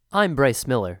I'm Bryce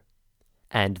Miller,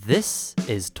 and this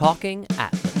is Talking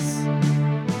Atlas.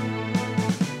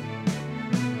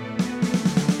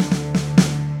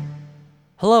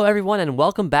 Hello everyone, and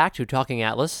welcome back to Talking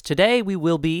Atlas. Today we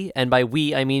will be, and by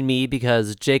we I mean me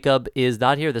because Jacob is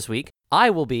not here this week, I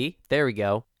will be, there we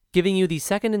go, giving you the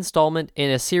second installment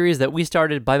in a series that we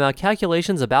started by my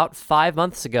calculations about 5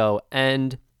 months ago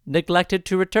and neglected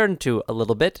to return to a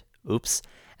little bit, oops,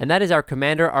 and that is our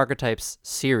Commander Archetypes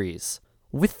series.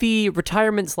 With the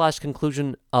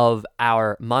retirement/conclusion of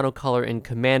our Monocolor and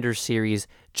Commander series,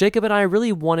 Jacob and I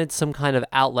really wanted some kind of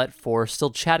outlet for still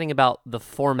chatting about the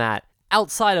format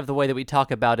outside of the way that we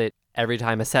talk about it every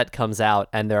time a set comes out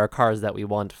and there are cards that we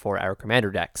want for our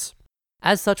Commander decks.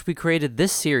 As such, we created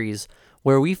this series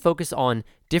where we focus on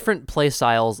different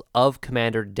playstyles of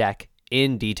Commander deck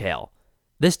in detail.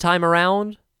 This time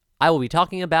around, I will be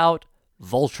talking about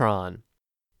Voltron.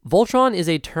 Voltron is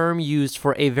a term used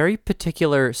for a very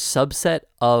particular subset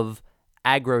of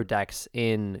aggro decks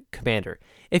in Commander.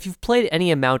 If you've played any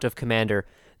amount of Commander,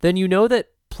 then you know that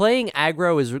playing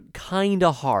aggro is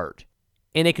kinda hard.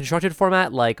 In a constructed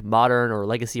format like Modern or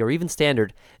Legacy or even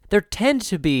Standard, there tend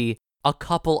to be a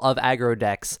couple of aggro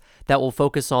decks that will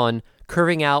focus on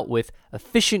curving out with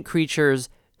efficient creatures,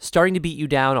 starting to beat you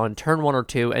down on turn 1 or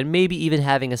 2, and maybe even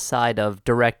having a side of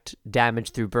direct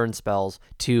damage through burn spells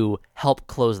to help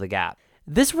close the gap.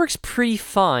 This works pretty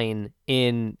fine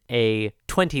in a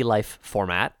 20-life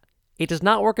format. It does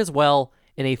not work as well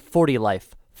in a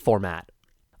 40-life format.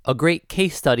 A great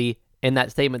case study in that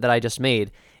statement that I just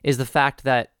made is the fact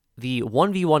that the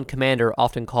 1v1 commander,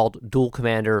 often called dual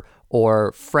commander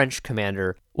or French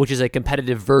commander, which is a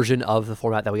competitive version of the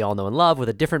format that we all know and love with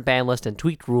a different ban list and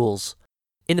tweaked rules,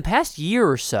 in the past year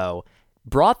or so,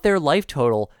 brought their life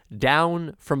total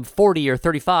down from 40 or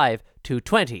 35 to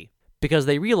 20 because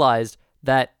they realized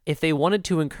that if they wanted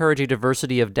to encourage a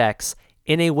diversity of decks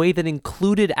in a way that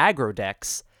included aggro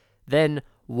decks, then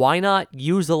why not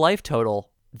use the life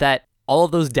total that all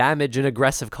of those damage and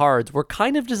aggressive cards were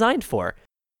kind of designed for?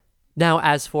 Now,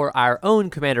 as for our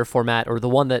own Commander format, or the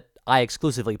one that I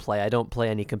exclusively play, I don't play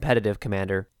any competitive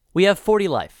Commander, we have 40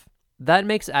 life. That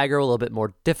makes aggro a little bit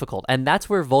more difficult, and that's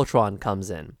where Voltron comes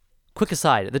in. Quick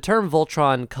aside, the term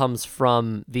Voltron comes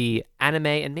from the anime,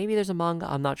 and maybe there's a manga,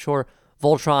 I'm not sure,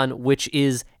 Voltron, which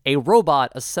is a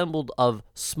robot assembled of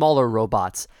smaller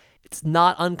robots. It's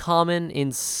not uncommon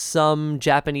in some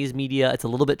Japanese media. It's a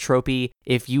little bit tropey.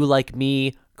 If you, like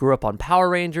me, grew up on Power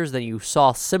Rangers, then you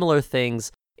saw similar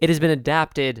things. It has been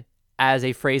adapted as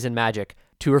a phrase in Magic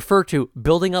to refer to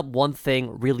building up one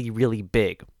thing really, really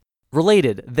big.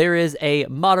 Related, there is a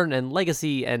Modern and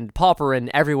Legacy and Pauper and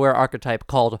Everywhere archetype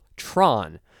called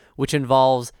Tron, which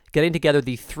involves getting together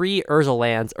the 3 Urza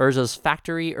lands, Urza's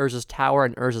Factory, Urza's Tower,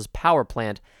 and Urza's Power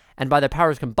Plant, and by their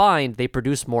powers combined, they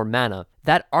produce more mana.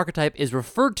 That archetype is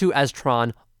referred to as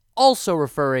Tron, also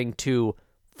referring to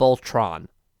Voltron.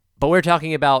 But we're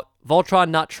talking about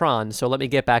Voltron, not Tron, so let me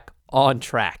get back on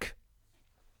track.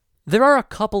 There are a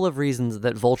couple of reasons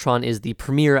that Voltron is the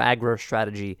premier aggro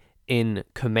strategy in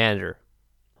Commander.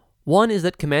 One is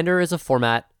that Commander is a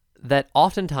format that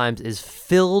oftentimes is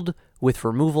filled with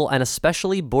removal and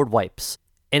especially board wipes.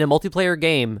 In a multiplayer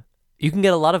game, you can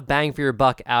get a lot of bang for your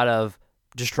buck out of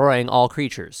destroying all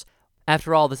creatures.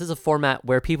 After all, this is a format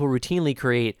where people routinely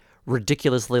create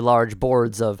ridiculously large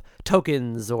boards of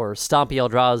tokens or Stompy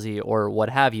Eldrazi or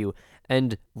what have you,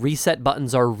 and reset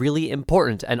buttons are really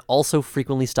important and also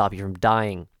frequently stop you from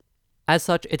dying. As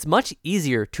such, it's much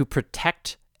easier to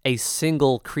protect a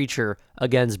single creature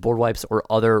against board wipes or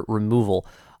other removal.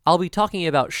 I'll be talking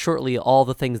about shortly all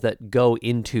the things that go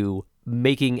into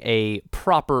making a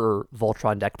proper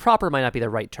Voltron deck. Proper might not be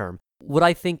the right term. What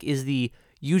I think is the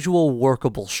usual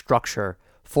workable structure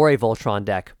for a Voltron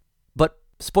deck. But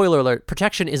spoiler alert,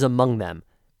 protection is among them.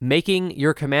 Making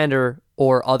your commander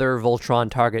or other Voltron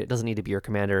target, it doesn't need to be your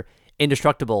commander,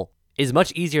 indestructible is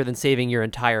much easier than saving your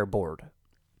entire board.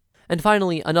 And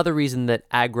finally, another reason that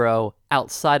aggro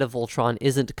outside of Voltron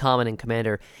isn't common in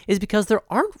Commander is because there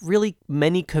aren't really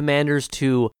many commanders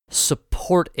to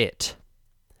support it.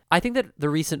 I think that the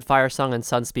recent Firesong and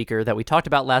Sunspeaker that we talked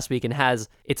about last week and has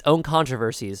its own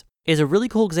controversies is a really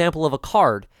cool example of a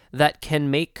card that can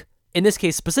make, in this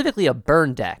case specifically a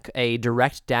burn deck, a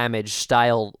direct damage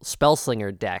style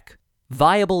Spellslinger deck,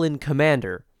 viable in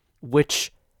Commander,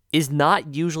 which is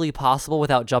not usually possible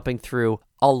without jumping through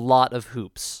a lot of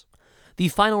hoops. The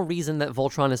final reason that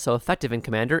Voltron is so effective in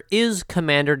Commander is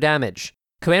Commander damage.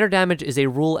 Commander damage is a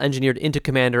rule engineered into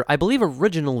Commander, I believe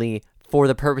originally for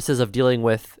the purposes of dealing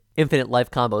with infinite life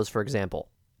combos, for example.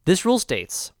 This rule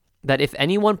states that if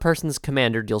any one person's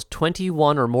commander deals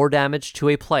 21 or more damage to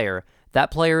a player,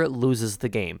 that player loses the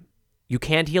game. You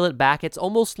can't heal it back. It's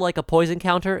almost like a poison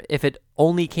counter if it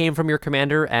only came from your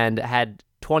commander and had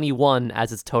 21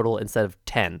 as its total instead of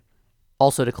 10.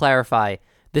 Also, to clarify,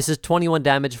 this is 21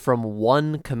 damage from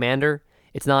one commander.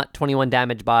 It's not 21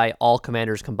 damage by all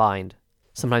commanders combined.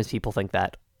 Sometimes people think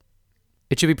that.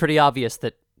 It should be pretty obvious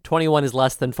that 21 is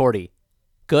less than 40.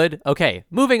 Good? Okay,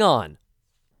 moving on.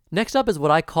 Next up is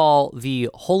what I call the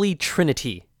Holy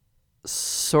Trinity.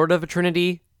 Sort of a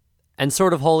trinity, and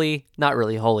sort of holy, not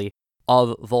really holy,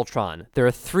 of Voltron. There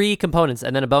are 3 components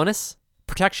and then a bonus: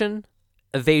 protection,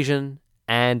 evasion,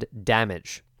 and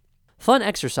damage. Fun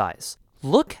exercise.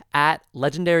 Look at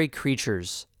legendary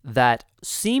creatures that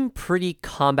seem pretty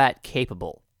combat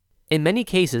capable. In many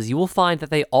cases, you will find that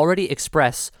they already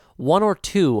express 1 or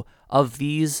 2 of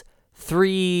these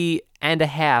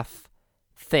 3.5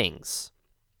 things.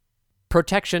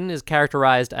 Protection is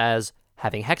characterized as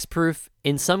having hexproof,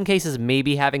 in some cases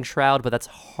maybe having shroud, but that's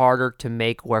harder to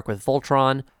make work with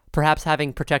Voltron. Perhaps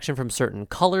having protection from certain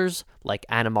colors, like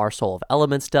Animar Soul of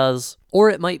Elements does, or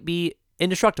it might be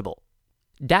indestructible.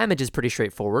 Damage is pretty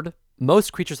straightforward.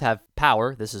 Most creatures have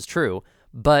power, this is true,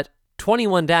 but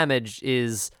 21 damage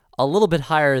is a little bit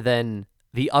higher than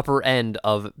the upper end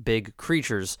of big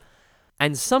creatures,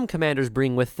 and some commanders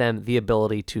bring with them the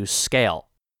ability to scale.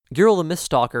 Girl the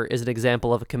Miststalker is an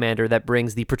example of a commander that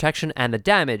brings the protection and the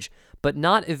damage, but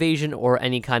not evasion or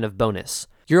any kind of bonus.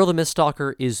 Girl the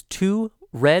Miststalker is 2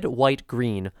 red, white,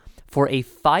 green for a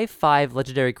 5/5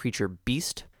 legendary creature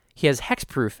beast. He has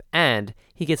hexproof, and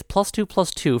he gets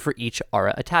 +2/+2 for each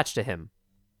aura attached to him.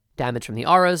 Damage from the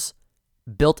auras,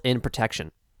 built-in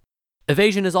protection.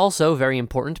 Evasion is also very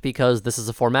important because this is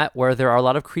a format where there are a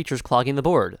lot of creatures clogging the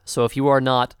board. So if you are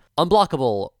not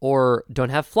unblockable, or don't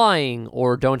have flying,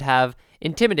 or don't have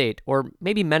intimidate, or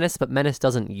maybe menace, but menace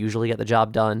doesn't usually get the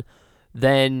job done,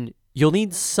 then you'll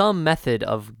need some method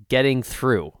of getting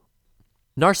through.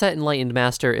 Narset Enlightened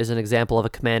Master is an example of a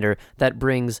commander that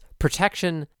brings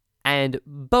protection and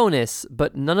bonus,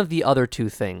 but none of the other 2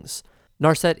 things.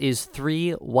 Narset is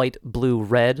 3 white, blue,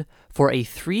 red for a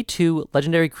 3/2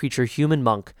 legendary creature human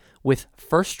monk with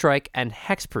first strike and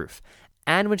hexproof.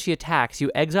 And when she attacks,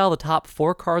 you exile the top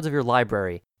 4 cards of your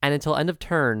library, and until end of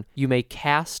turn, you may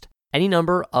cast any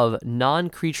number of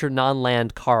non-creature,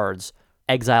 non-land cards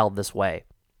exiled this way.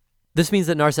 This means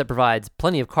that Narset provides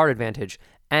plenty of card advantage,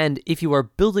 and if you are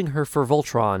building her for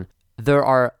Voltron, there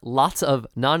are lots of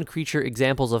non-creature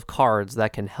examples of cards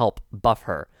that can help buff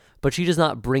her, but she does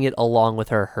not bring it along with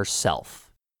her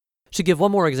herself. To give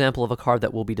one more example of a card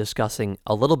that we'll be discussing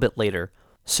a little bit later,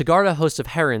 Sigarda, Host of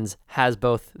Herons, has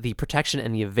both the protection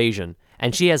and the evasion,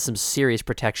 and she has some serious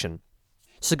protection.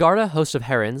 Sigarda, Host of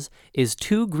Herons, is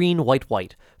 2 green, white,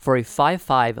 white for a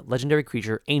 5/5 legendary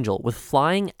creature angel with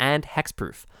flying and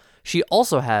hexproof. She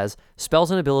also has spells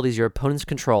and abilities your opponents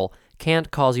control can't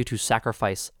cause you to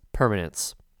sacrifice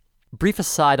permanents. Brief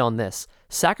aside on this,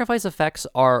 sacrifice effects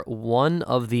are one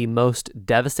of the most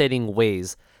devastating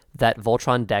ways that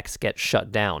Voltron decks get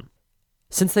shut down.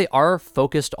 Since they are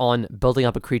focused on building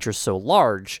up a creature so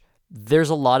large, there's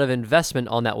a lot of investment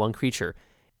on that one creature.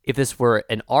 If this were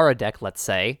an aura deck, let's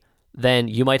say, then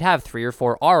you might have 3 or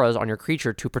 4 auras on your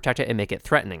creature to protect it and make it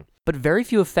threatening. But very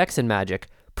few effects in Magic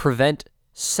prevent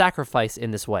sacrifice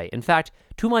in this way. In fact,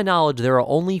 to my knowledge, there are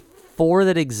only 4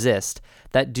 that exist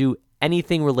that do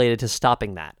anything related to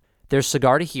stopping that. There's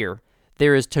Sigarda here.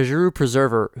 There is Tajuru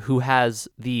Preserver, who has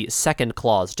the second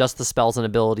clause, just the spells and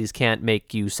abilities can't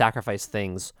make you sacrifice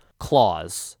things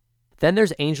clause. Then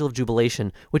there's Angel of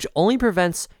Jubilation, which only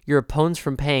prevents your opponents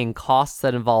from paying costs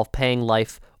that involve paying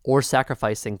life or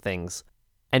sacrificing things.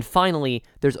 And finally,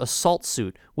 there's Assault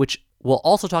Suit, which we'll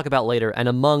also talk about later, and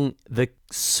among the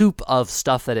soup of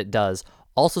stuff that it does,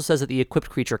 also says that the equipped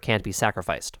creature can't be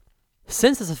sacrificed.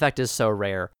 Since this effect is so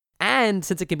rare, and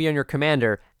since it can be on your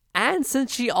commander, and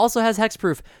since she also has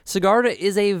hexproof, Sigarda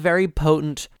is a very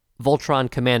potent Voltron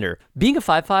commander. Being a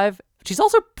 5/5, she's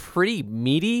also pretty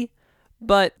meaty,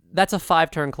 but that's a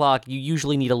 5-turn clock. You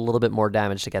usually need a little bit more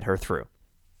damage to get her through.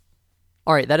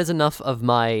 All right, that is enough of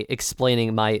my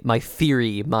explaining my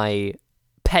theory, my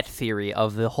pet theory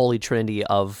of the Holy Trinity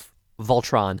of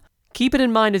Voltron. Keep it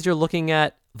in mind as you're looking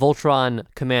at Voltron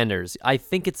commanders. I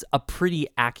think it's a pretty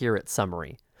accurate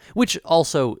summary, which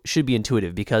also should be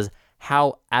intuitive because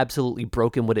how absolutely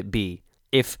broken would it be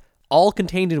if all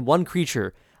contained in one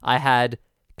creature I had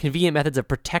convenient methods of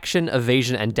protection,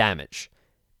 evasion, and damage?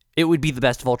 It would be the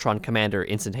best Voltron commander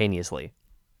instantaneously.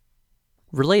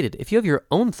 Related, if you have your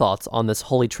own thoughts on this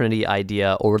Holy Trinity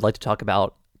idea or would like to talk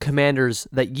about commanders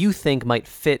that you think might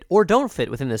fit or don't fit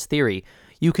within this theory,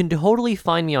 you can totally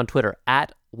find me on Twitter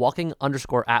at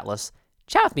walking_atlas.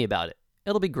 Chat with me about it.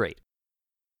 It'll be great.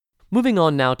 Moving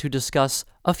on now to discuss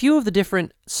a few of the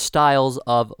different styles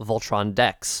of Voltron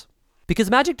decks. Because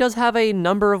Magic does have a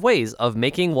number of ways of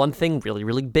making one thing really,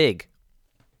 really big.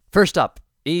 First up,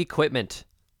 equipment.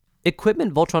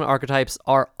 Equipment Voltron archetypes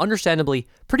are understandably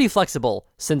pretty flexible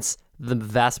since the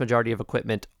vast majority of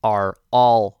equipment are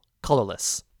all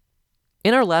colorless.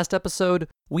 In our last episode,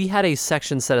 we had a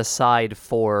section set aside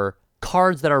for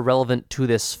cards that are relevant to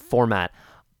this format.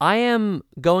 I am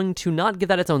going to not give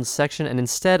that its own section and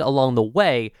instead, along the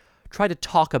way, try to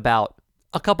talk about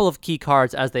a couple of key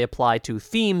cards as they apply to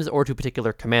themes or to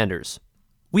particular commanders.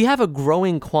 We have a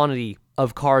growing quantity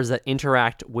of cards that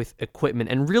interact with equipment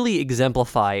and really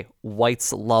exemplify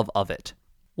White's love of it.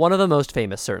 One of the most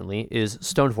famous, certainly, is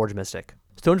Stoneforge Mystic.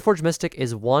 Stoneforge Mystic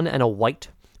is 1 and a white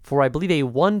for, I believe, a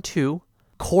 1/2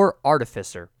 Core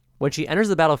Artificer. When she enters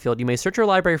the battlefield, you may search your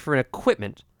library for an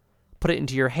equipment, put it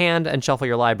into your hand, and shuffle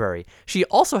your library. She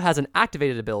also has an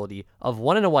activated ability of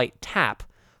 1 and a white tap,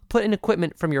 put an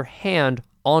equipment from your hand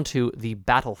onto the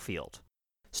battlefield.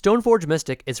 Stoneforge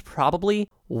Mystic is probably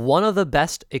one of the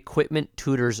best equipment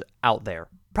tutors out there.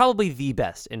 Probably the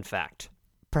best, in fact.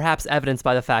 Perhaps evidenced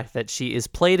by the fact that she is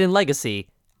played in Legacy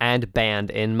and banned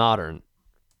in Modern.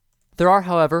 There are,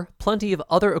 however, plenty of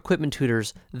other equipment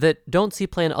tutors that don't see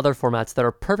play in other formats that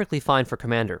are perfectly fine for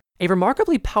Commander. A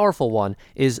remarkably powerful one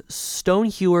is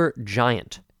Stonehewer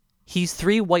Giant. He's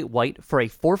 3 white for a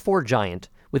 4/4 giant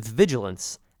with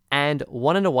Vigilance and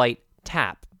 1 and a white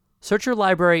tap. Search your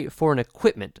library for an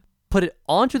equipment, put it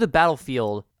onto the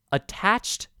battlefield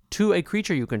attached to a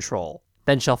creature you control,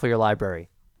 then shuffle your library.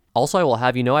 Also, I will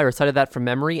have you know I recited that from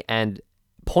memory and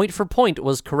point for point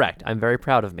was correct. I'm very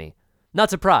proud of me. Not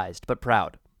surprised, but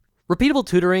proud. Repeatable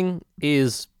tutoring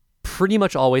is pretty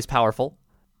much always powerful,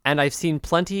 and I've seen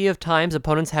plenty of times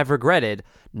opponents have regretted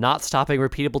not stopping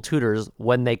repeatable tutors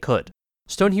when they could.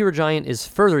 Stonehewer Giant is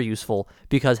further useful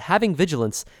because having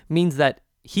Vigilance means that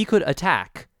he could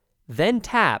attack, then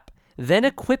tap, then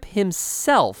equip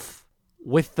himself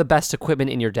with the best equipment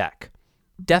in your deck.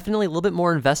 Definitely a little bit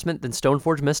more investment than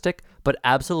Stoneforge Mystic, but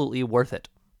absolutely worth it.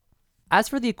 As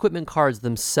for the equipment cards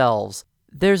themselves,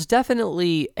 there's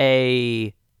definitely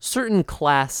a certain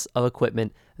class of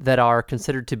equipment that are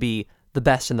considered to be the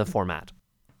best in the format.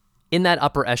 In that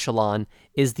upper echelon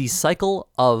is the cycle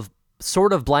of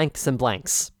Sword of Blanks and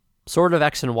Blanks. Sword of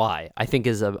X and Y, I think,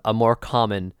 is a more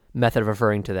common method of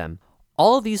referring to them.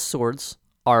 All of these swords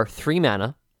are 3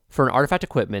 mana for an artifact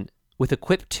equipment with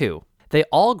Equip 2. They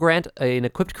all grant an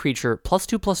equipped creature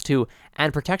 +2/+2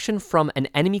 and protection from an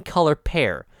enemy color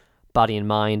pair. Body and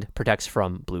Mind protects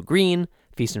from blue-green,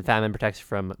 Feast and Famine protects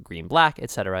from green-black,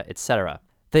 etc., etc.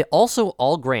 They also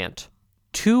all grant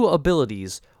 2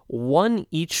 abilities, one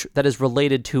each that is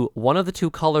related to one of the 2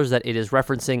 colors that it is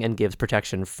referencing and gives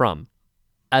protection from.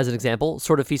 As an example,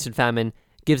 Sword of Feast and Famine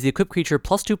gives the equipped creature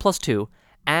 +2/+2,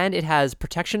 and it has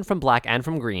protection from black and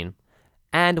from green.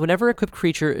 And whenever an equipped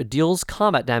creature deals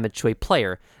combat damage to a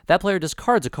player, that player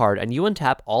discards a card and you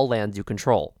untap all lands you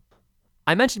control.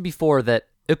 I mentioned before that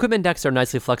equipment decks are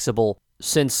nicely flexible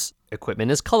since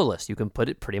equipment is colorless. You can put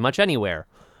it pretty much anywhere.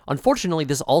 Unfortunately,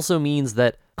 this also means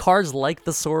that cards like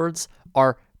the swords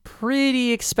are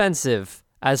pretty expensive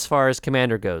as far as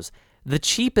Commander goes. The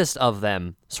cheapest of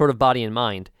them, Sword of Body and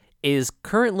Mind, is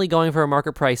currently going for a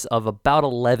market price of about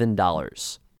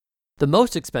 $11. The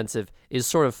most expensive is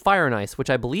Sword of Fire and Ice, which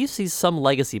I believe sees some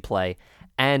Legacy play,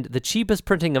 and the cheapest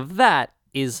printing of that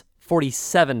is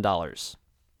 $47.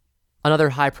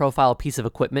 Another high-profile piece of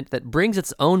equipment that brings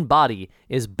its own body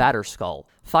is Batterskull,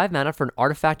 5 mana for an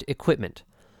artifact equipment.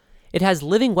 It has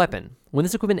Living Weapon. When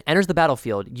this equipment enters the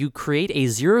battlefield, you create a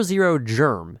 0/0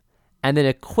 germ, and then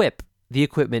equip the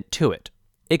equipment to it.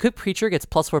 Equipped creature gets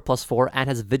 +4/+4 and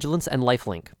has Vigilance and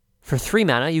Lifelink. For 3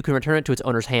 mana, you can return it to its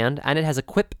owner's hand, and it has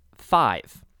Equip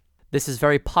 5. This is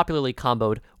very popularly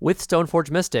comboed with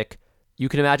Stoneforge Mystic. You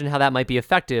can imagine how that might be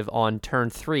effective on turn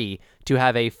 3 to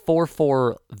have a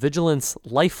 4/4 Vigilance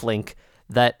Lifelink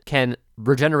that can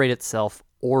regenerate itself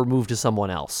or move to someone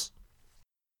else.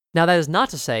 Now, that is not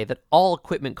to say that all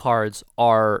equipment cards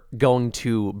are going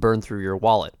to burn through your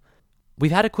wallet.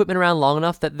 We've had equipment around long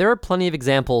enough that there are plenty of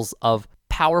examples of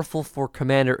powerful for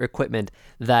Commander equipment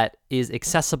that is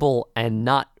accessible and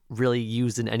not really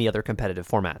used in any other competitive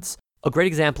formats. A great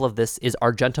example of this is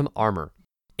Argentum Armor.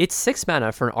 It's 6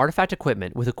 mana for an artifact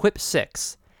equipment with Equip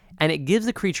 6, and it gives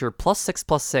the creature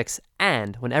 +6/+6,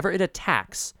 and whenever it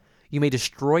attacks, you may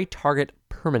destroy target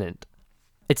permanent.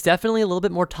 It's definitely a little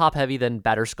bit more top-heavy than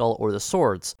Batterskull or the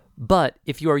swords, but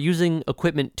if you are using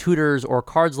equipment tutors or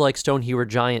cards like Stonehewer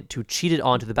Giant to cheat it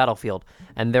onto the battlefield,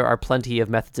 and there are plenty of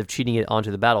methods of cheating it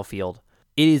onto the battlefield,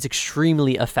 it is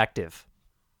extremely effective.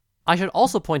 I should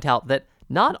also point out that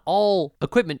not all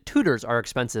equipment tutors are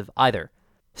expensive either.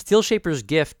 Steel Shaper's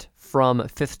Gift from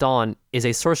Fifth Dawn is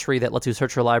a sorcery that lets you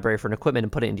search your library for an equipment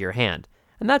and put it into your hand,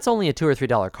 and that's only a $2 or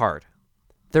 $3 card.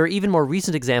 There are even more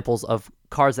recent examples of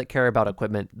cards that care about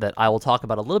equipment that I will talk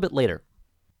about a little bit later.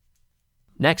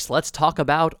 Next, let's talk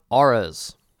about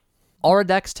auras. Aura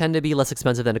decks tend to be less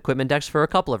expensive than equipment decks for a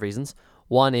couple of reasons.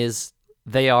 One is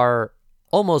they are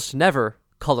almost never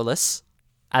colorless.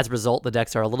 As a result, the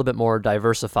decks are a little bit more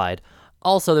diversified.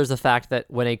 Also, there's the fact that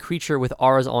when a creature with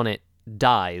auras on it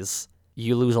dies,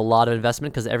 you lose a lot of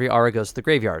investment because every aura goes to the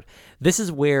graveyard. This is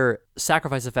where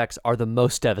sacrifice effects are the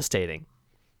most devastating.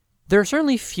 There are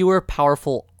certainly fewer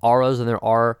powerful auras than there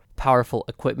are powerful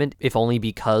equipment, if only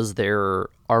because there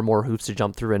are more hoops to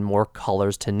jump through and more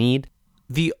colors to need.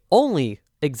 The only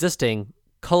existing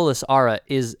colorless aura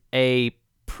is a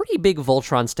pretty big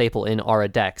Voltron staple in aura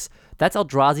decks. That's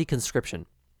Eldrazi Conscription.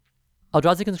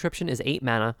 Eldrazi Conscription is 8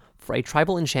 mana for a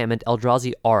tribal enchantment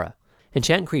Eldrazi aura.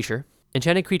 Enchant creature.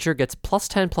 Enchanted creature gets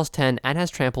 +10/+10 and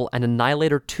has trample and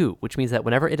Annihilator 2, which means that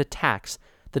whenever it attacks,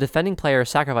 the defending player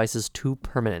sacrifices 2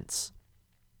 permanents.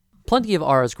 Plenty of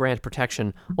auras grant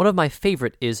protection. One of my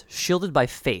favorite is Shielded by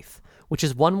Faith, which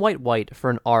is 1 white for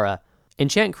an aura.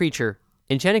 Enchant creature.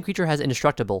 Enchanted creature has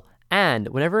indestructible, and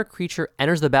whenever a creature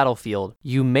enters the battlefield,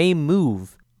 you may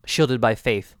move Shielded by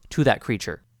Faith to that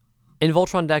creature. In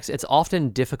Voltron decks, it's often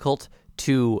difficult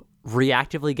to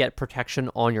reactively get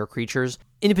protection on your creatures.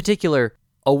 In particular,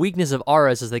 a weakness of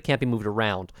auras is they can't be moved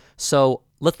around. So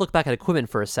let's look back at equipment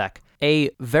for a sec. A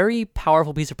very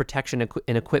powerful piece of protection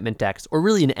in equipment decks, or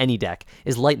really in any deck,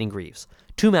 is Lightning Greaves.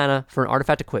 2 mana for an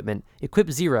artifact equipment,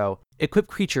 equip 0, equip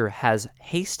creature has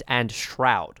haste and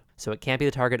shroud, so it can't be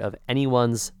the target of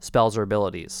anyone's spells or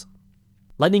abilities.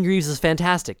 Lightning Greaves is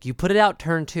fantastic. You put it out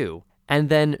turn 2, and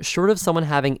then short of someone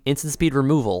having instant speed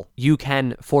removal, you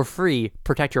can, for free,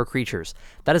 protect your creatures.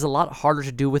 That is a lot harder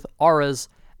to do with auras,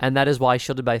 and that is why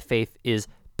Shielded by Faith is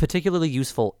particularly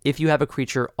useful if you have a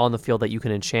creature on the field that you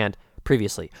can enchant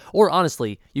previously. Or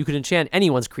honestly, you could enchant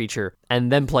anyone's creature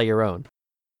and then play your own.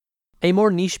 A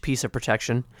more niche piece of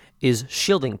protection is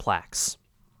Shielding Plaques.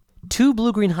 2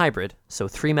 blue-green hybrid, so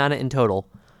 3 mana in total,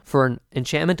 for an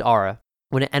enchantment aura.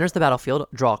 When it enters the battlefield,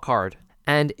 draw a card.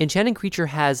 And enchanting creature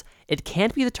has, it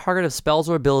can't be the target of spells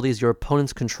or abilities your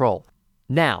opponents control.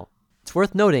 Now, it's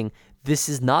worth noting, this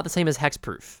is not the same as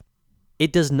hexproof.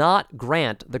 It does not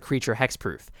grant the creature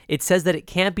hexproof. It says that it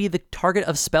can't be the target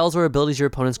of spells or abilities your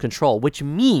opponents control, which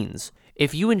means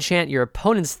if you enchant your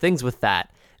opponent's things with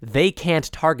that, they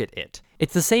can't target it.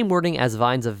 It's the same wording as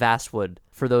Vines of Vastwood,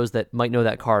 for those that might know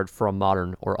that card from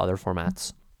Modern or other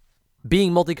formats.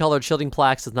 Being multicolored, Shielding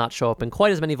Plaques does not show up in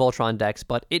quite as many Voltron decks,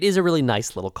 but it is a really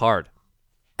nice little card.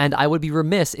 And I would be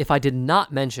remiss if I did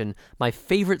not mention my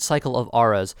favorite cycle of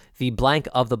auras, the blank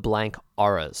of the blank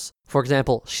auras. For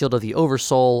example, Shield of the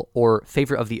Oversoul or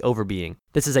Favor of the Overbeing.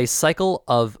 This is a cycle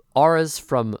of auras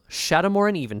from Shadowmoor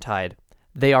and Eventide.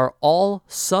 They are all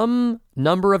some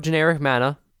number of generic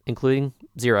mana, including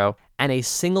 0, and a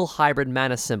single hybrid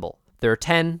mana symbol. There are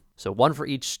 10, so 1 for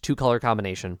each 2-color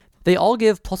combination. They all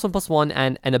give +1/+1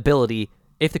 and an ability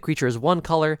if the creature is 1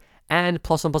 color, and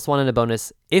 +1/+1 and a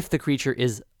bonus if the creature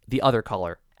is the other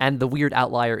color. And the weird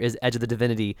outlier is Edge of the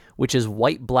Divinity, which is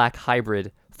white-black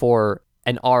hybrid for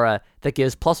an aura that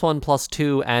gives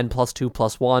 +1/+2 and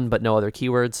 +2/+1, but no other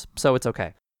keywords, so it's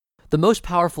okay. The most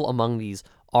powerful among these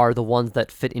are the ones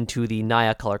that fit into the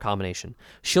Naya color combination.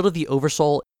 Shield of the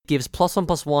Oversoul gives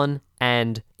 +1/+1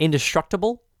 and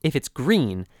indestructible if it's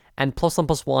green, and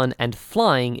 +1/+1 and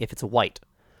flying if it's white.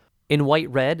 In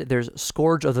white-red, there's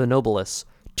Scourge of the Nobilis,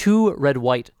 2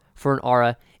 red-white for an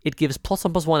aura. It gives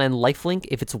 +1/+1 and lifelink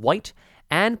if it's white,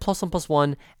 and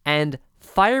 +1/+1 and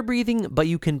fire-breathing, but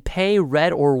you can pay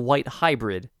red or white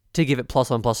hybrid to give it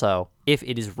 +1/+0 if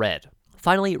it is red.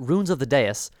 Finally, Runes of the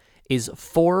Dais is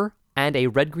 4 and a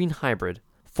red-green hybrid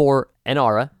for an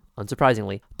aura,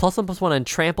 unsurprisingly, +1/+1 and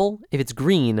trample if it's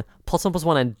green,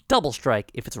 +1/+1 and double strike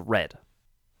if it's red.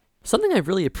 Something I've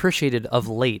really appreciated of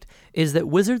late is that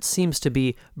Wizards seems to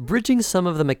be bridging some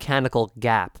of the mechanical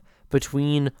gap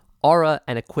between aura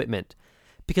and equipment,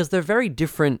 because they're very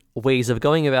different ways of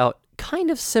going about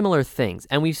kind of similar things,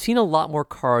 and we've seen a lot more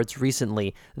cards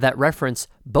recently that reference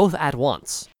both at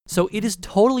once. So it is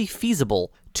totally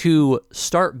feasible to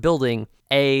start building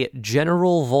a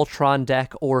general Voltron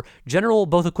deck or general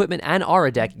both equipment and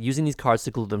aura deck using these cards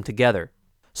to glue them together.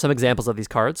 Some examples of these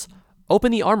cards.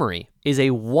 Open the Armory is a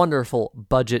wonderful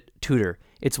budget tutor.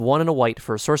 It's 1 and a white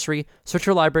for a sorcery. Search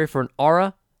your library for an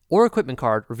aura or equipment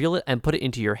card, reveal it and put it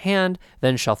into your hand,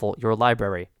 then shuffle your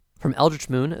library. From Eldritch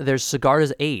Moon, there's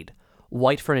Sigarda's Aid.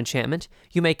 white for an enchantment,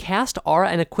 you may cast aura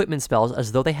and equipment spells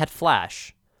as though they had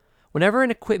flash. Whenever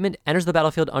an equipment enters the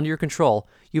battlefield under your control,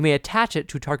 you may attach it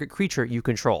to target creature you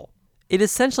control. It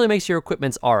essentially makes your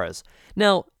equipments auras.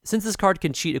 Now, since this card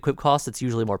can cheat equip costs, it's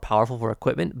usually more powerful for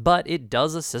equipment, but it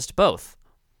does assist both.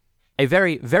 A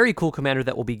very, very cool commander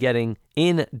that we'll be getting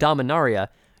in Dominaria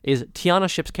is Tiana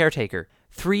Ship's Caretaker.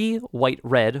 3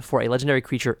 white-red for a legendary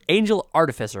creature, Angel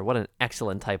Artificer. What an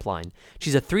excellent type line.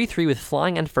 She's a 3/3 with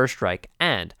flying and first strike,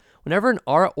 and whenever an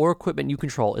aura or equipment you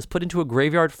control is put into a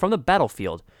graveyard from the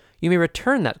battlefield, you may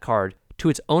return that card to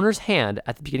its owner's hand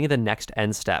at the beginning of the next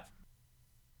end step.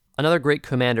 Another great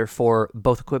commander for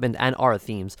both equipment and aura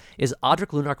themes is Odric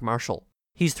Lunarch Marshal.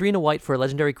 He's 3 and a white for a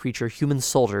legendary creature, Human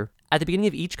Soldier. At the beginning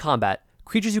of each combat,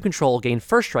 creatures you control gain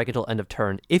first strike until end of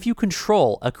turn if you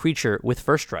control a creature with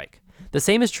first strike. The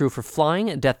same is true for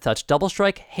Flying, Death Touch, Double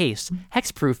Strike, Haste,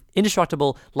 Hexproof,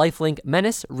 Indestructible, Lifelink,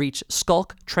 Menace, Reach,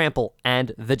 Skulk, Trample,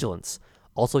 and Vigilance.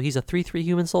 Also, he's a 3/3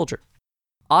 Human Soldier.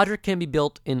 Odric can be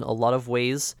built in a lot of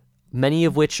ways, many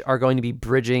of which are going to be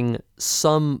bridging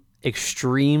some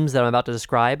extremes that I'm about to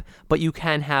describe, but you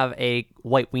can have a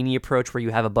white weenie approach where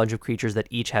you have a bunch of creatures that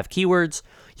each have keywords.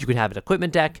 You can have an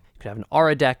equipment deck, you can have an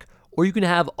aura deck, or you can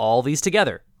have all these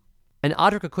together. An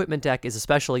Odric equipment deck is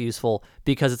especially useful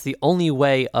because it's the only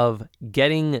way of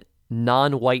getting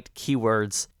non-white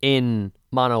keywords in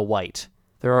mono white.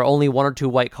 There are only 1 or 2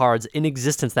 white cards in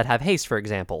existence that have haste, for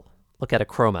example. Look at a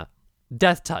Chroma.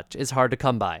 Death Touch is hard to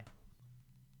come by.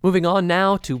 Moving on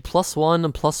now to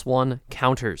 +1/+1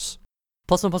 counters.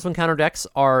 +1/+1 counter decks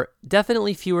are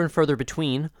definitely fewer and further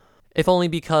between, if only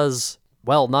because,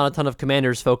 well, not a ton of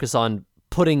commanders focus on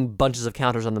putting bunches of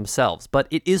counters on themselves, but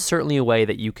it is certainly a way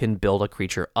that you can build a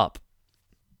creature up.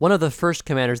 One of the first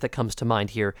commanders that comes to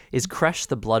mind here is Kresh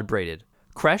the Bloodbraided.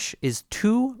 Kresh is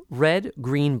 2 red,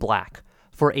 green, black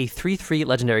for a 3/3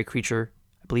 legendary creature,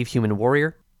 I believe human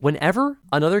warrior. Whenever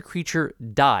another creature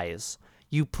dies,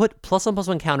 you put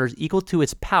 +1/+1 counters equal to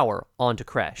its power onto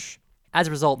Kresh. As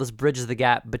a result, this bridges the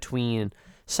gap between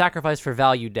sacrifice for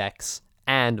value decks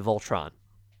and Voltron.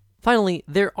 Finally,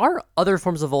 there are other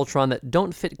forms of Voltron that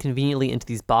don't fit conveniently into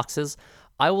these boxes.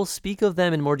 I will speak of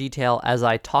them in more detail as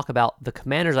I talk about the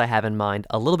commanders I have in mind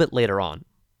a little bit later on.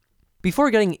 Before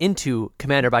getting into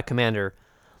commander by commander,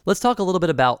 let's talk a little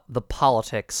bit about the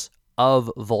politics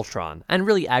of Voltron, and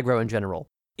really aggro in general.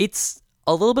 It's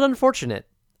a little bit unfortunate,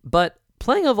 but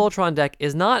playing a Voltron deck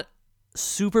is not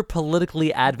super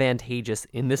politically advantageous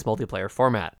in this multiplayer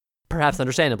format. Perhaps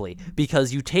understandably,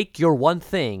 because you take your one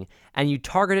thing and you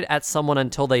target it at someone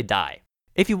until they die.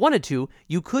 If you wanted to,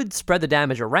 you could spread the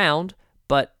damage around,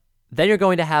 but then you're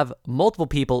going to have multiple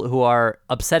people who are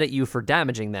upset at you for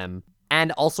damaging them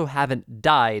and also haven't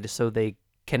died so they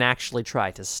can actually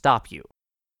try to stop you.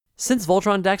 Since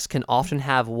Voltron decks can often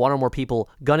have 1 or more people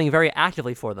gunning very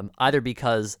actively for them, either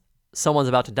because someone's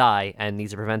about to die and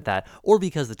needs to prevent that, or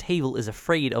because the table is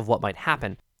afraid of what might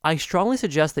happen, I strongly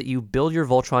suggest that you build your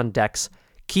Voltron decks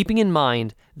keeping in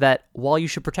mind that while you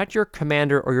should protect your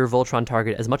commander or your Voltron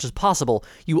target as much as possible,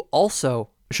 you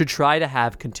also should try to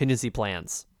have contingency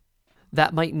plans.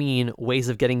 That might mean ways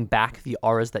of getting back the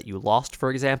auras that you lost,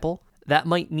 for example. That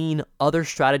might mean other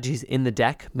strategies in the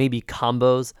deck, maybe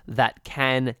combos that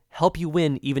can help you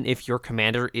win even if your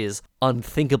commander is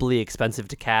unthinkably expensive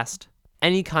to cast.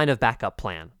 Any kind of backup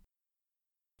plan.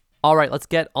 All right, let's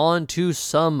get on to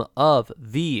some of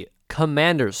the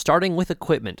commanders, starting with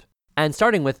equipment. And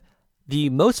starting with the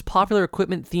most popular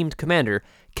equipment-themed commander,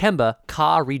 Kemba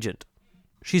Ka Regent.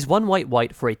 She's 1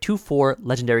 white for a 2/4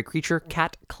 legendary creature,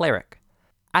 Cat Cleric.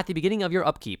 At the beginning of your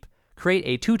upkeep, create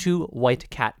a 2/2 white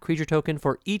cat creature token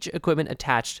for each equipment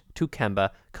attached to Kemba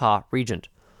Ka Regent.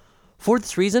 For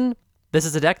this reason, this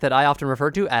is a deck that I often refer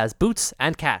to as Boots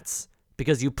and Cats,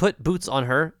 because you put boots on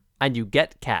her and you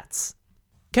get cats.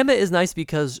 Kemba is nice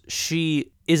because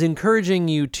she is encouraging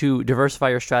you to diversify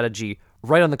your strategy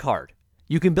right on the card.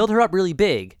 You can build her up really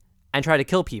big and try to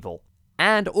kill people,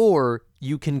 and or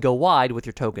you can go wide with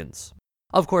your tokens.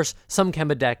 Of course, some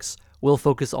Kemba decks will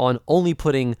focus on only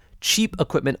putting cheap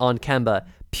equipment on Kemba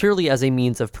purely as a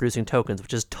means of producing tokens,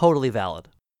 which is totally valid.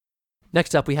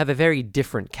 Next up, we have a very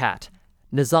different cat,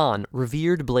 Nazan,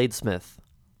 Revered Bladesmith.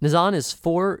 Nazan is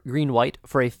 4 green-white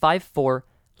for a 5/4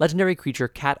 legendary creature,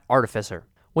 Cat Artificer.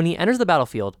 When he enters the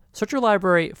battlefield, search your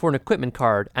library for an equipment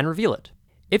card and reveal it.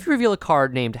 If you reveal a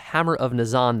card named Hammer of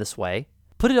Nazan this way,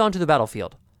 put it onto the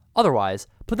battlefield. Otherwise,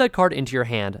 put that card into your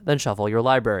hand, then shuffle your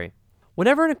library.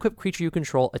 Whenever an equipped creature you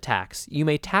control attacks, you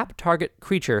may tap target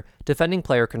creature defending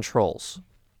player controls.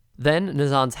 Then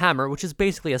Nazan's Hammer, which is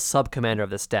basically a sub-commander of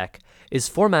this deck, is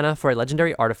 4 mana for a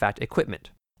legendary artifact equipment.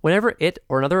 Whenever it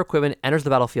or another equipment enters the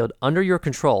battlefield under your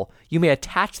control, you may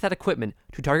attach that equipment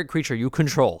to target creature you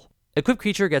control. Equipped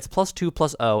creature gets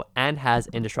 +2/+0 and has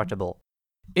indestructible.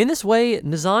 In this way,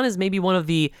 Nazan is maybe one of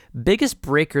the biggest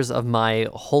breakers of my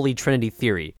Holy Trinity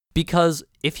theory, because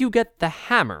if you get the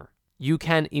hammer, you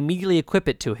can immediately equip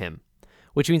it to him,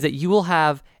 which means that you will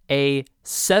have a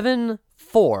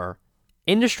 7/4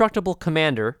 indestructible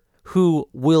commander who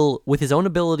will, with his own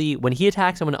ability, when he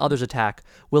attacks and when others attack,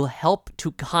 will help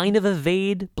to kind of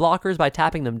evade blockers by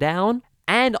tapping them down,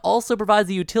 and also provides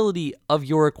the utility of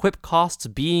your equip costs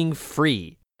being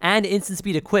free, and instant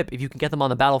speed equip if you can get them on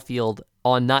the battlefield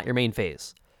on not your main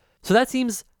phase. So that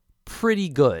seems pretty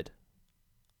good.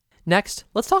 Next,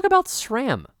 let's talk about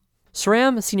SRAM.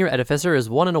 SRAM, Senior Edificer, is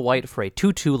 1 and a white for a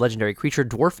 2/2 legendary creature,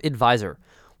 Dwarf Advisor.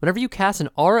 Whenever you cast an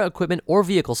aura, equipment, or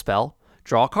vehicle spell,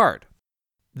 draw a card.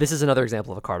 This is another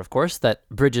example of a card, of course, that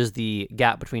bridges the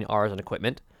gap between auras and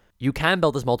equipment. You can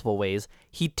build this multiple ways.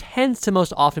 He tends to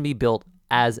most often be built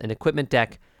as an equipment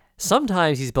deck.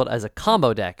 Sometimes he's built as a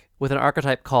combo deck with an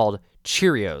archetype called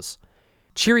Cheerios.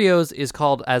 Cheerios is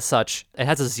called as such. It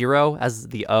has a 0 as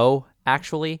the O,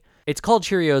 actually. It's called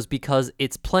Cheerios because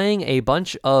it's playing a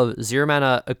bunch of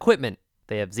 0-mana equipment.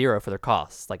 They have 0 for their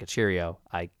costs, like a Cheerio,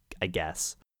 I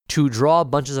guess, to draw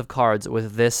bunches of cards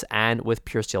with this and with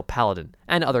Pure Steel Paladin,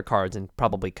 and other cards, and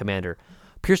probably Commander.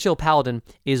 Pure Steel Paladin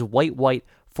is white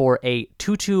for a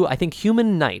 2/2, I think,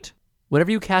 Human Knight.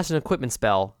 Whenever you cast an equipment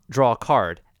spell, draw a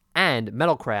card, and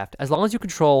Metalcraft, as long as you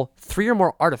control 3 or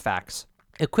more artifacts,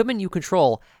 equipment you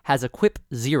control has equip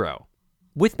 0.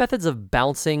 With methods of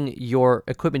bouncing your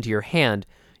equipment to your hand,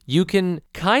 you can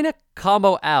kind of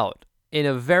combo out in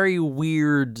a very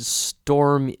weird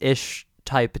Storm-ish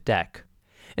type deck.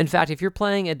 In fact, if you're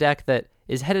playing a deck that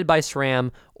is headed by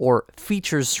SRAM or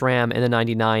features SRAM in the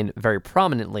 99 very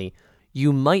prominently,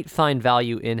 you might find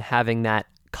value in having that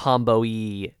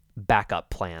combo-y backup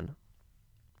plan.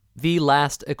 The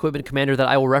last equipment commander that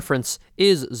I will reference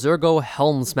is Zurgo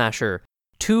Helm Smasher,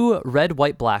 2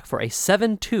 red-white-black for a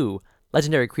 7/2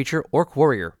 legendary creature, Orc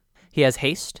Warrior. He has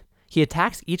haste, he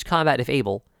attacks each combat if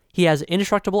able, he has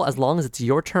indestructible as long as it's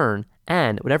your turn,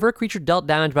 and whenever a creature dealt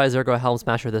damage by Zurgo Helm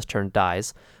Smasher this turn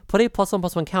dies, put a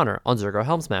 +1/+1 counter on Zurgo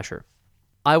Helm Smasher.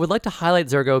 I would like to highlight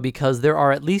Zurgo because there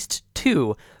are at least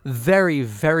 2 very,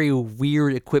 very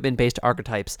weird equipment-based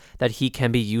archetypes that he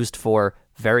can be used for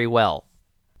very well.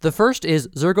 The first is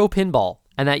Zurgo Pinball,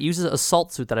 and that uses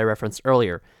Assault Suit that I referenced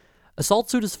earlier. Assault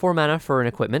Suit is 4 mana for an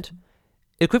equipment.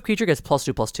 Equipped creature gets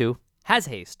 +2/+2, has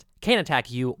haste, can attack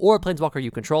you or a planeswalker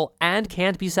you control, and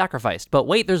can't be sacrificed. But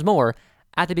wait, there's more.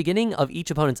 At the beginning of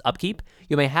each opponent's upkeep,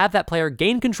 you may have that player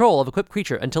gain control of equipped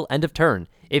creature until end of turn.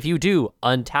 If you do,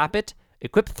 untap it,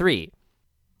 equip 3.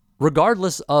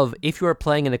 Regardless of if you are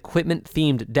playing an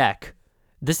equipment-themed deck,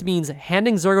 this means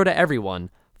handing Zurgo to everyone,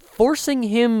 forcing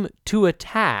him to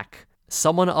attack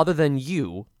someone other than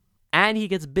you, and he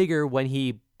gets bigger when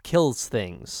he kills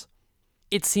things.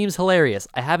 It seems hilarious.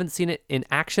 I haven't seen it in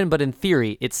action, but in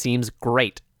theory, it seems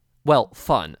great. Well,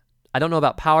 fun. I don't know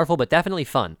about powerful, but definitely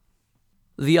fun.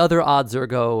 The other odd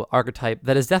Zurgo archetype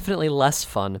that is definitely less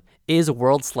fun is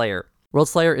World Slayer. World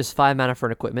Slayer is 5 mana for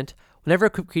an equipment. Whenever a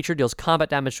equipped creature deals combat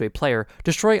damage to a player,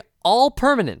 destroy all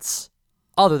permanents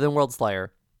other than World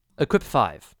Slayer. Equip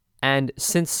 5. And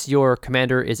since your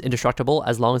commander is indestructible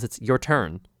as long as it's your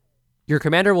turn, your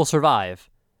commander will survive.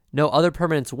 No other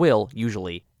permanents will,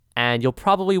 usually, and you'll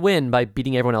probably win by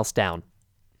beating everyone else down.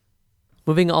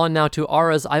 Moving on now to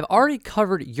auras, I've already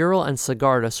covered Ural and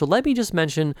Sigarda, so let me just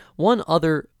mention one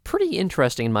other pretty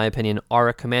interesting, in my opinion,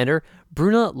 aura commander,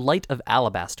 Bruna Light of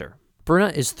Alabaster. Bruna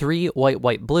is 3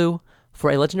 white-blue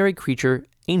for a legendary creature,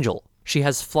 Angel. She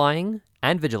has flying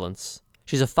and vigilance.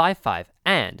 She's a 5/5,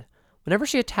 and whenever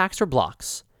she attacks or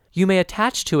blocks, you may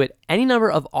attach to it any number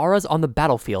of auras on the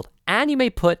battlefield, and you may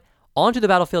put onto the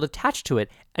battlefield attached to it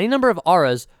any number of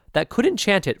auras that could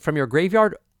enchant it from your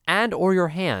graveyard and or your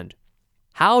hand.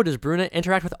 How does Bruna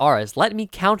interact with auras? Let me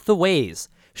count the ways.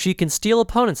 She can steal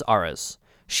opponents' auras.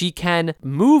 She can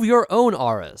move your own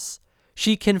auras.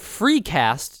 She can free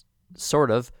cast,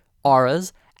 sort of,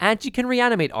 auras, and she can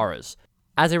reanimate auras.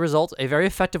 As a result, a very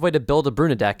effective way to build a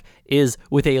Bruna deck is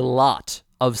with a lot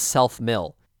of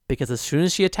self-mill, because as soon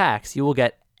as she attacks, you will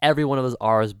get every one of those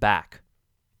auras back.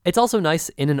 It's also nice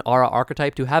in an aura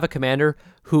archetype to have a commander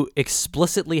who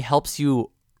explicitly helps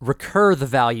you recur the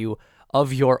value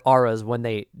of your auras when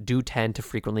they do tend to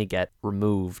frequently get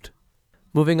removed.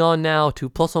 Moving on now to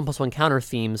 +1/+1 counter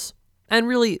themes, and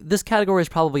really this category is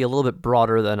probably a little bit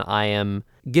broader than I am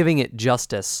giving it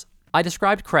justice. I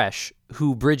described Kresh,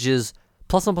 who bridges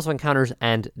 +1/+1 counters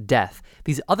and death.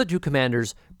 These other 2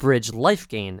 commanders bridge life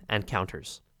gain and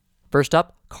counters. First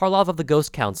up, Karlov of the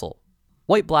Ghost Council.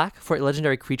 White-black for a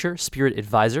legendary creature, Spirit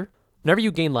Advisor. Whenever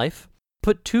you gain life,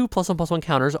 put 2 +1/+1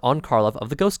 counters on Karlov of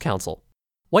the Ghost Council.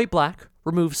 White-black,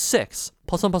 remove 6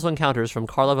 +1/+1 counters from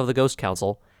Karlov of the Ghost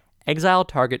Council. Exile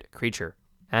target creature.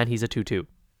 And he's a 2/2.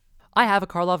 I have a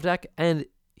Karlov deck, and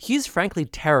he's frankly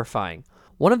terrifying.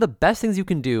 One of the best things you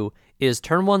can do is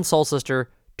turn 1 Soul Sister,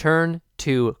 turn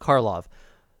 2 Karlov.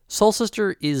 Soul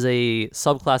Sister is a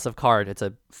subclass of card. It's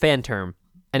a fan term.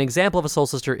 An example of a Soul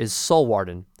Sister is Soul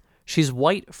Warden. She's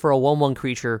white for a 1/1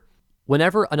 creature.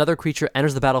 Whenever another creature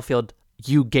enters the battlefield,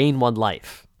 you gain 1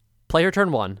 life. Play her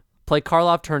turn 1. Play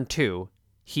Karlov turn 2.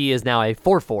 He is now a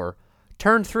 4/4.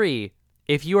 Turn 3,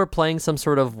 if you are playing some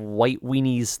sort of white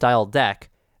weenies style deck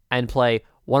and play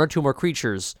 1 or 2 more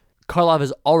creatures, Karlov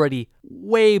is already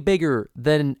way bigger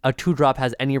than a 2-drop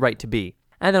has any right to be.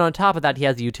 And then on top of that, he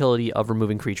has the utility of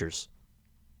removing creatures.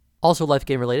 Also life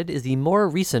gain related is the more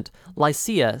recent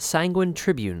Lycia Sanguine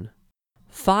Tribune.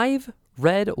 5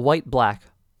 red, white, black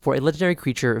for a legendary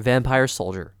creature, Vampire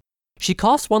Soldier. She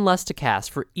costs 1 less to cast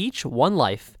for each 1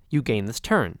 life you gain this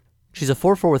turn. She's a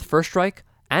 4/4 with First Strike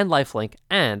and Lifelink,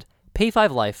 and pay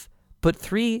 5 life, put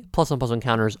 3 +1/+1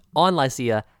 counters on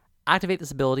Lycia, activate this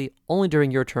ability only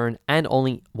during your turn and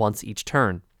only once each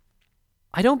turn.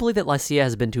 I don't believe that Lycia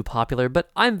has been too popular, but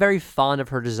I'm very fond of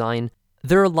her design.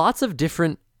 There are lots of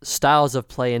different styles of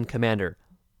play in Commander.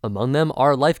 Among them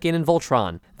are life gain and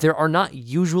Voltron. There are not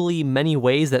usually many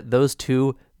ways that those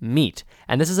two meet,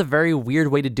 and this is a very weird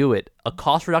way to do it. A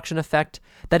cost reduction effect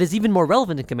that is even more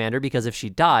relevant in Commander because if she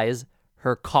dies,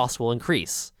 her cost will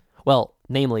increase. Well,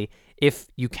 namely, if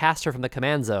you cast her from the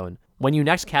command zone, when you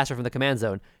next cast her from the command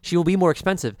zone, she will be more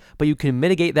expensive, but you can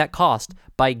mitigate that cost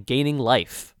by gaining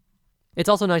life. It's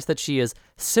also nice that she is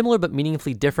similar but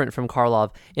meaningfully different from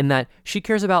Karlov in that she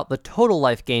cares about the total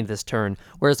life gained this turn,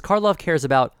 whereas Karlov cares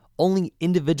about only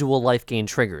individual life gain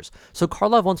triggers. So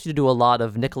Karlov wants you to do a lot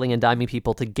of nickeling and diming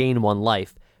people to gain 1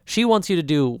 life. She wants you to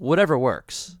do whatever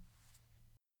works.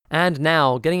 And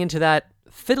now, getting into that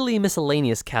fiddly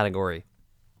miscellaneous category.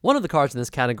 One of the cards in this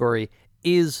category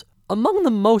is among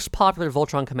the most popular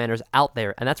Voltron commanders out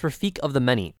there, and that's Rafiq of the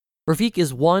Many. Rafiq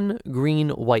is 1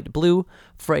 green, white, blue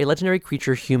for a legendary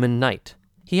creature, Human Knight.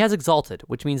 He has Exalted,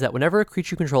 which means that whenever a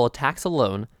creature you control attacks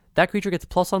alone, that creature gets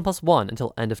 +1/+1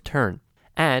 until end of turn.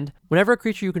 And whenever a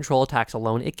creature you control attacks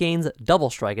alone, it gains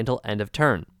Double Strike until end of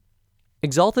turn.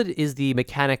 Exalted is the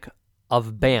mechanic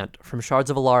of Bant from Shards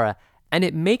of Alara, and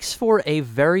it makes for a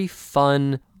very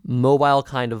fun, mobile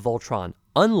kind of Voltron.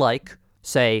 Unlike,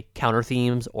 say, counter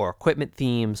themes or equipment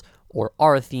themes or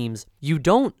aura themes, you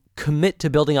don't commit to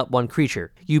building up 1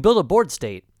 creature. You build a board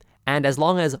state, and as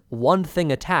long as 1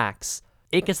 thing attacks,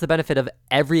 it gets the benefit of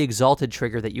every Exalted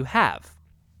trigger that you have.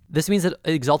 This means that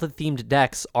Exalted-themed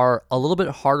decks are a little bit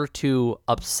harder to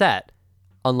upset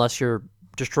unless you're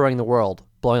destroying the world,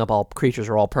 blowing up all creatures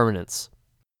or all permanents.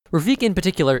 Rafiq in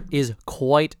particular is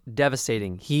quite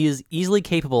devastating. He is easily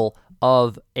capable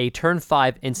of a turn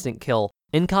 5 instant kill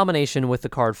in combination with the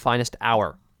card Finest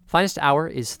Hour. Finest Hour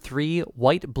is 3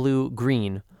 white, blue,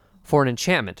 green for an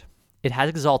enchantment. It has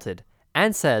Exalted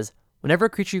and says, whenever a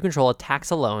creature you control attacks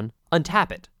alone,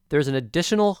 untap it. There's an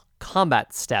additional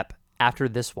combat step after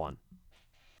this one.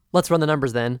 Let's run the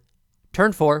numbers then.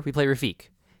 Turn 4, we play Rafiq.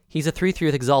 He's a 3/3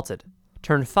 with Exalted.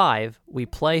 Turn 5, we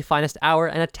play Finest Hour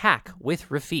and attack with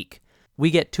Rafiq. We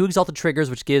get 2 Exalted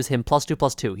triggers, which gives him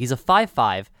 +2/+2. He's a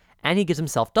 5/5, and he gives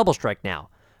himself Double Strike now.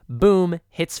 Boom,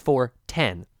 hits for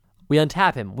 10. We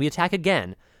untap him, we attack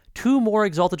again. 2 more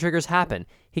Exalted triggers happen.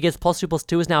 He gets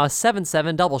 +2/+2, is now a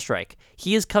 7/7 Double Strike.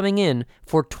 He is coming in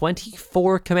for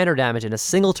 24 commander damage in a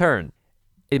single turn.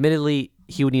 Admittedly,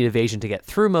 he would need evasion to get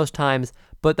through most times,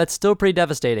 but that's still pretty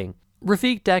devastating.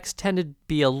 Rafiq decks tend to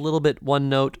be a little bit one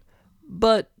note,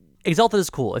 but Exalted is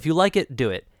cool. If you like it, do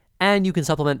it. And you can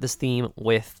supplement this theme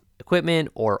with equipment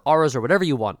or auras or whatever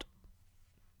you want.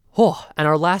 Oh, and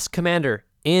our last commander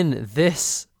in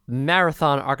this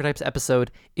marathon Archetypes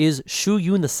episode is Shu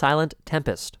Yun the Silent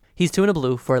Tempest. He's 2 and a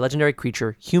blue for a legendary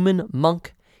creature, Human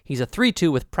Monk. He's a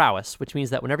 3/2 with Prowess, which means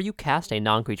that whenever you cast a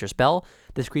non-creature spell,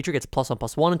 this creature gets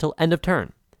 +1/+1 until end of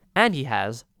turn. And he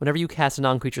has, whenever you cast a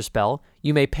non-creature spell,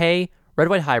 you may pay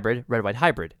red-white hybrid, red-white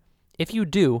hybrid. If you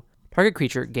do, target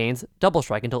creature gains Double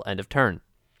Strike until end of turn.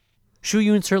 Shu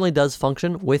Yun certainly does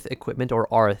function with equipment or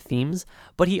aura themes,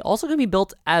 but he also can be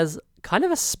built as kind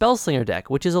of a spellslinger deck,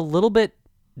 which is a little bit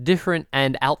different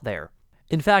and out there.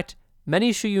 In fact,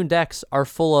 many Shu Yun decks are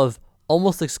full of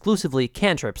almost exclusively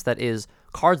cantrips, that is,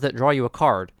 cards that draw you a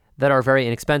card, that are very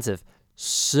inexpensive.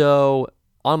 So,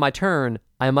 on my turn,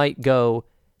 I might go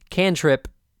cantrip,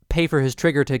 pay for his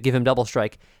trigger to give him Double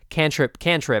Strike, cantrip,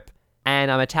 cantrip,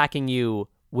 and I'm attacking you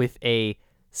with a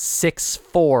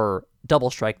 6/4 double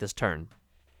strike this turn.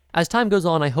 As time goes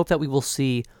on, I hope that we will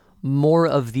see more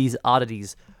of these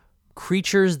oddities,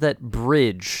 creatures that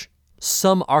bridge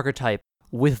some archetype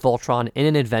with Voltron in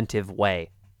an inventive way.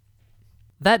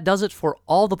 That does it for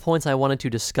all the points I wanted to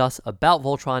discuss about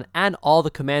Voltron and all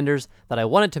the commanders that I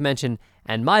wanted to mention,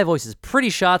 and my voice is pretty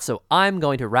shot, so I'm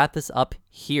going to wrap this up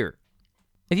here.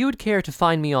 If you would care to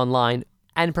find me online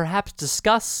and perhaps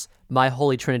discuss my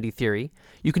Holy Trinity theory,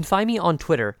 you can find me on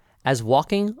Twitter as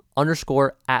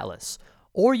walking_Atlas,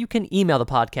 or you can email the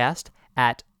podcast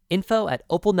at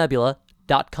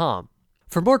info@opalnebula.com.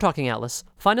 For more Talking Atlas,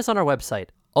 find us on our website,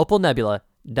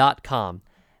 opalnebula.com.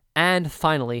 And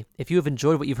finally, if you have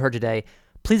enjoyed what you've heard today,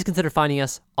 please consider finding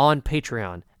us on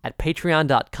Patreon at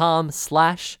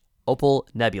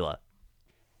patreon.com/opalnebula.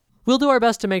 We'll do our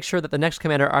best to make sure that the next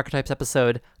Commander Archetypes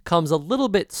episode comes a little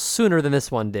bit sooner than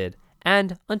this one did.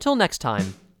 And until next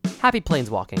time, happy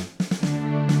planeswalking.